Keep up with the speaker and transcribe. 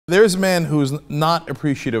there's a man who's not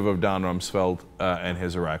appreciative of Don Rumsfeld and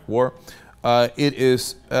his Iraq War. It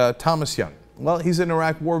is Tomas Young. Well, he's an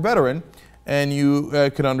Iraq War veteran, and you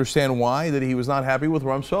can understand why that he was not happy with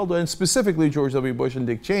Rumsfeld, and specifically George W. Bush and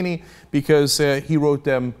Dick Cheney, because he wrote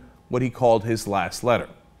them what he called his last letter.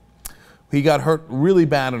 He got hurt really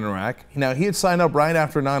bad in Iraq. Now, he had signed up right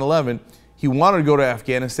after 9/11. He wanted to go to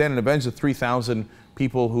Afghanistan and avenge the 3,000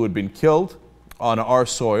 people who had been killed on our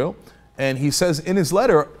soil. And he says in his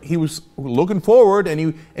letter, he was looking forward,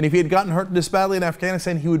 and if he had gotten hurt this badly in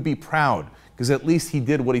Afghanistan, he would be proud, because at least he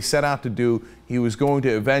did what he set out to do. He was going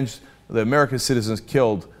to avenge the American citizens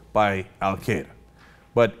killed by Al-Qaeda.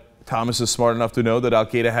 But Thomas is smart enough to know that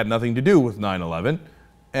Al-Qaeda had nothing to do with 9/11,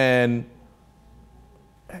 and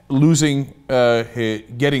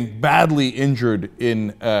getting badly injured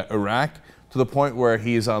in Iraq to the point where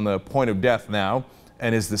he is on the point of death now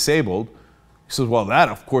and is disabled. He says, well, that,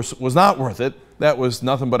 of course, was not worth it. That was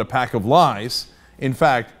nothing but a pack of lies. In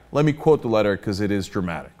fact, let me quote the letter because it is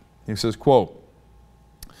dramatic. He says, quote,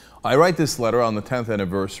 I write this letter on the 10th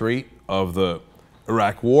anniversary of the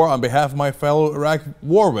Iraq War on behalf of my fellow Iraq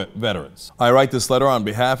War veterans. I write this letter on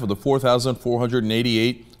behalf of the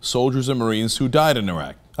 4,488 soldiers and Marines who died in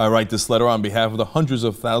Iraq. I write this letter on behalf of the hundreds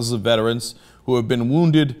of thousands of veterans who have been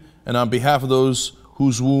wounded, and on behalf of those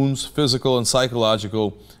whose wounds, physical and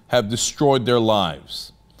psychological, have destroyed their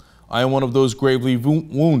lives. I am one of those gravely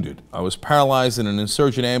wounded. I was paralyzed in an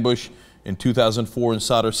insurgent ambush in 2004 in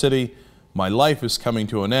Sadr City. My life is coming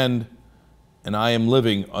to an end, and I am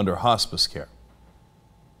living under hospice care.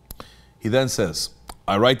 He then says,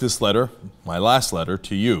 I write this letter, my last letter,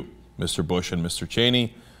 to you, Mr. Bush and Mr.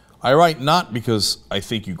 Cheney. I write not because I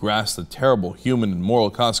think you grasp the terrible human and moral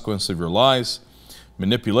consequences of your lies,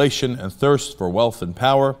 manipulation, and thirst for wealth and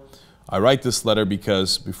power. I write this letter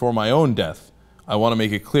because, before my own death, I want to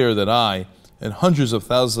make it clear that I, and hundreds of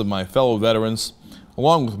thousands of my fellow veterans,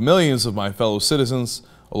 along with millions of my fellow citizens,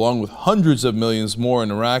 along with hundreds of millions more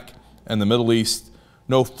in Iraq and the Middle East,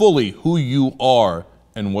 know fully who you are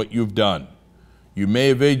and what you've done. You may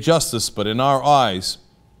evade justice, but in our eyes,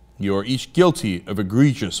 you are each guilty of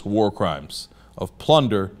egregious war crimes, of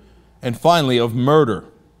plunder, and finally of murder,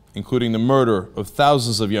 including the murder of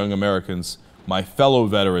thousands of young Americans, my fellow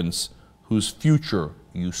veterans, whose future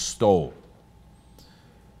you stole.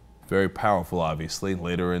 Very powerful, obviously.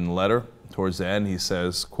 Later in the letter, towards the end, he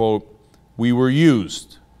says, quote, we were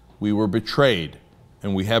used, we were betrayed,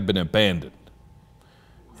 and we have been abandoned.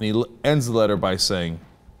 And he ends the letter by saying,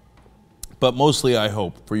 but mostly I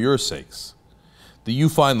hope, for your sakes, that you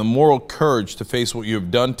find the moral courage to face what you have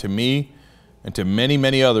done to me and to many,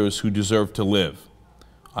 many others who deserve to live.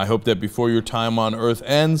 I hope that before your time on earth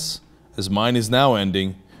ends, as mine is now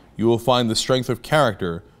ending, you will find the strength of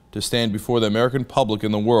character to stand before the American public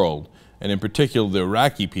and the world, and in particular the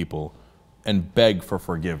Iraqi people, and beg for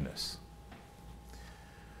forgiveness.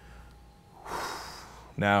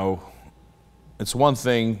 Now, it's one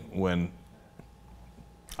thing when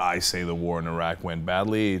I say the war in Iraq went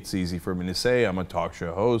badly. It's easy for me to say. I'm a talk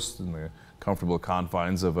show host in the comfortable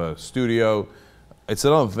confines of a studio. It's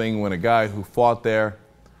another thing when a guy who fought there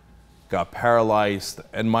got paralyzed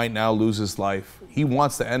and might now lose his life. He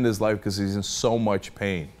wants to end his life because he's in so much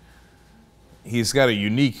pain. He's got a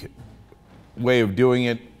unique way of doing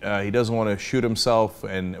it. He doesn't want to shoot himself,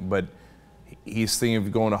 but he's thinking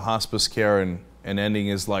of going to hospice care and ending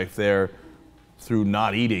his life there through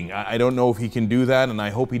not eating. I don't know if he can do that, and I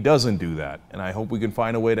hope he doesn't do that, and I hope we can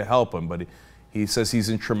find a way to help him, but he says he's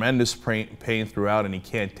in tremendous pain throughout and he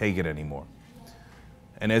can't take it anymore.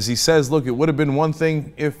 And as he says, look, it would have been one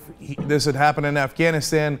thing if this had happened in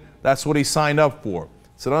Afghanistan. That's what he signed up for.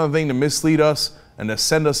 It's another thing to mislead us and to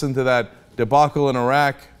send us into that debacle in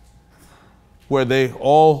Iraq where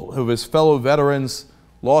all of his fellow veterans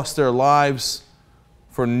lost their lives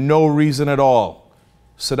for no reason at all.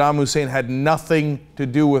 Saddam Hussein had nothing to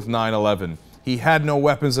do with 9/11. He had no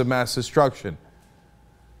weapons of mass destruction.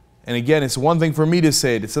 And again, it's one thing for me to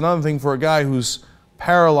say it. It's another thing for a guy who's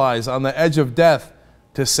paralyzed on the edge of death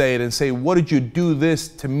to say it and say, what did you do this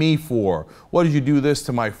to me for? What did you do this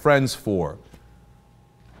to my friends for?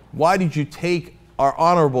 Why did you take our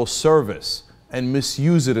honorable service and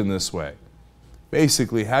misuse it in this way?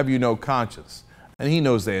 Basically, have you no conscience? And he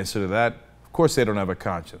knows the answer to that. Of course they don't have a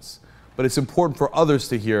conscience. But it's important for others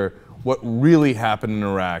to hear what really happened in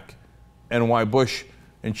Iraq and why Bush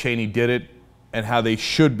and Cheney did it and how they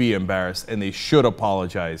should be embarrassed and they should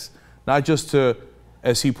apologize. Not just to,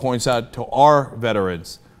 as he points out, to our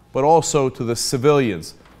veterans, but also to the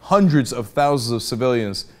civilians, hundreds of thousands of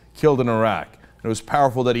civilians killed in Iraq. And it was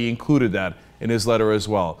powerful that he included that in his letter as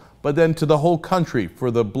well. But then to the whole country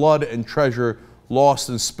for the blood and treasure lost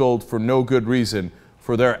and spilled for no good reason,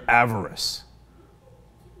 for their avarice.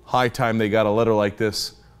 High time they got a letter like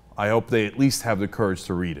this. I hope they at least have the courage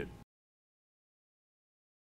to read it.